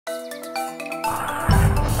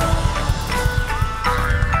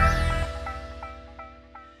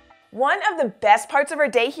One of the best parts of our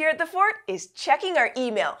day here at the fort is checking our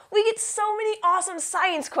email. We get so many awesome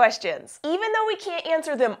science questions. Even though we can't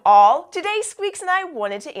answer them all, today Squeaks and I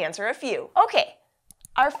wanted to answer a few. Okay,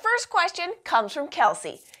 our first question comes from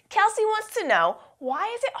Kelsey. Kelsey wants to know,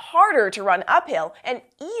 why is it harder to run uphill and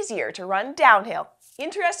easier to run downhill?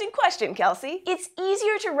 Interesting question, Kelsey. It's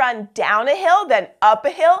easier to run down a hill than up a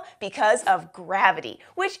hill because of gravity,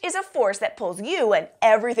 which is a force that pulls you and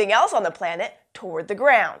everything else on the planet toward the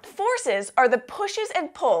ground. Forces are the pushes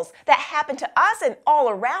and pulls that happen to us and all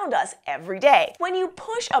around us every day. When you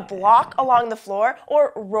push a block along the floor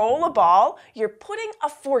or roll a ball, you're putting a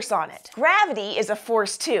force on it. Gravity is a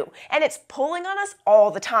force too, and it's pulling on us all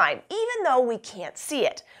the time, even though we can't see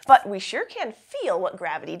it. But we sure can feel what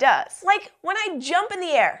gravity does. Like when I jump in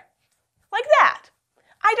the air, like that.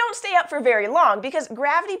 I don't stay up for very long because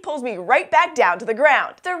gravity pulls me right back down to the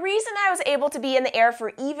ground. The reason I was able to be in the air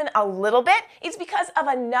for even a little bit is because of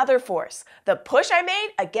another force, the push I made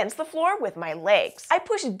against the floor with my legs. I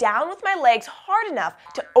pushed down with my legs hard enough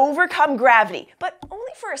to overcome gravity, but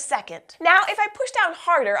only for a second. Now, if I push down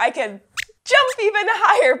harder, I can jump even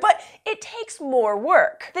higher, but it takes more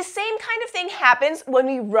work. The same kind of thing happens when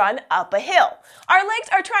we run up a hill. Our legs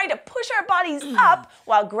are trying to push our bodies up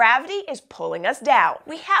while gravity is pulling us down.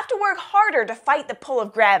 We have to work harder to fight the pull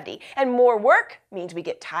of gravity, and more work means we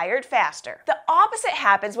get tired faster. The opposite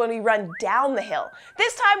happens when we run down the hill.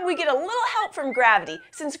 This time we get a little help from gravity,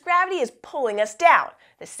 since gravity is pulling us down,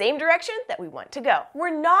 the same direction that we want to go.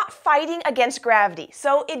 We're not fighting against gravity,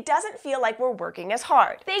 so it doesn't feel like we're working as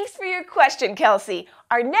hard. Thanks for your question, Kelsey.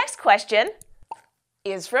 Our next question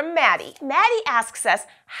is from Maddie. Maddie asks us,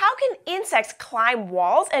 how can insects climb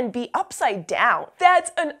walls and be upside down?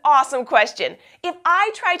 That's an awesome question. If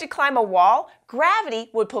I tried to climb a wall, gravity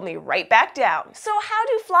would pull me right back down. So how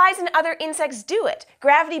do flies and other insects do it?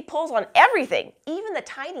 Gravity pulls on everything, even the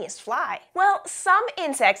tiniest fly. Well, some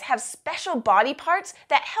insects have special body parts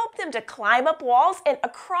that help them to climb up walls and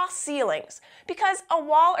across ceilings. Because a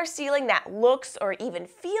wall or ceiling that looks or even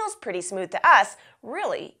feels pretty smooth to us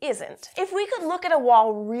really isn't. If we could look at a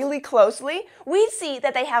wall really closely, we'd see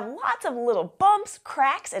that they have lots of little bumps,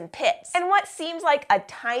 cracks, and pits. And what seems like a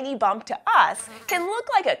tiny bump to us can look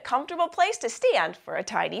like a comfortable place to stand for a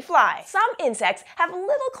tiny fly. Some insects have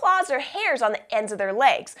little claws or hairs on the ends of their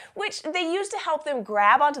legs, which they use to help them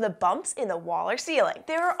grab onto the bumps in the wall or ceiling.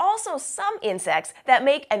 There are also some insects that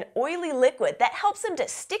make an oily liquid that helps them to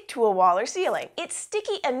stick to a wall or ceiling. It's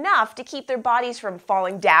sticky enough to keep their bodies from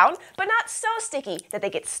falling down, but not so sticky that they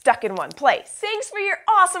get stuck in one place. Thanks for your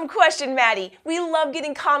awesome question, Maddie. We love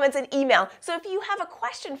getting comments and email, so if you have a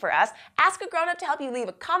question for us, ask a grown-up to help you leave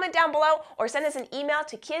a comment down below or send us an email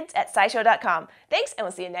to kids@scishow.com. Thanks, and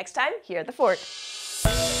we'll see you next time here at the fort.